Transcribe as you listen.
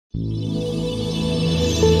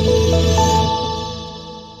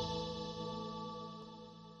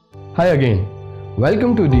Hi again.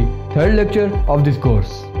 Welcome to the third lecture of this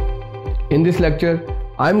course. In this lecture,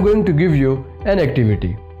 I am going to give you an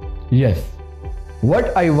activity. Yes,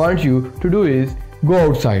 what I want you to do is go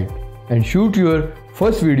outside and shoot your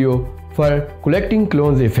first video for collecting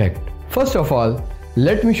clones effect. First of all,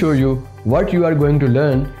 let me show you what you are going to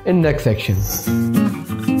learn in next section.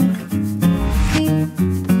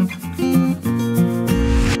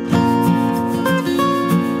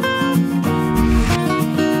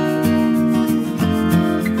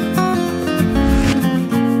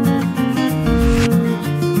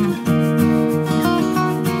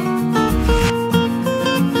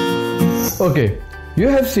 Okay, you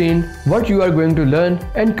have seen what you are going to learn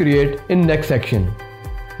and create in next section.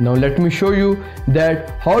 Now let me show you that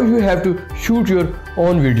how you have to shoot your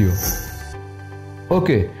own video.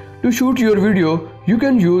 Okay, to shoot your video, you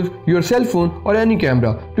can use your cell phone or any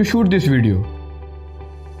camera to shoot this video.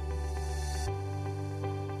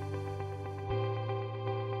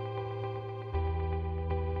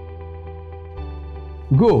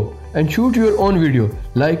 Go and shoot your own video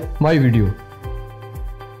like my video.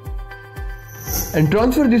 And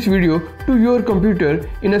transfer this video to your computer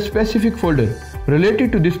in a specific folder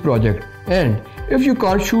related to this project. And if you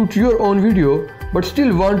can't shoot your own video but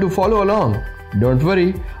still want to follow along, don't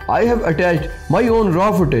worry, I have attached my own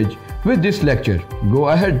raw footage with this lecture. Go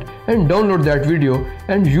ahead and download that video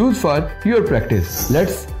and use for your practice.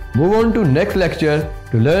 Let's move on to next lecture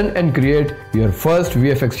to learn and create your first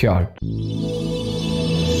VFX shot.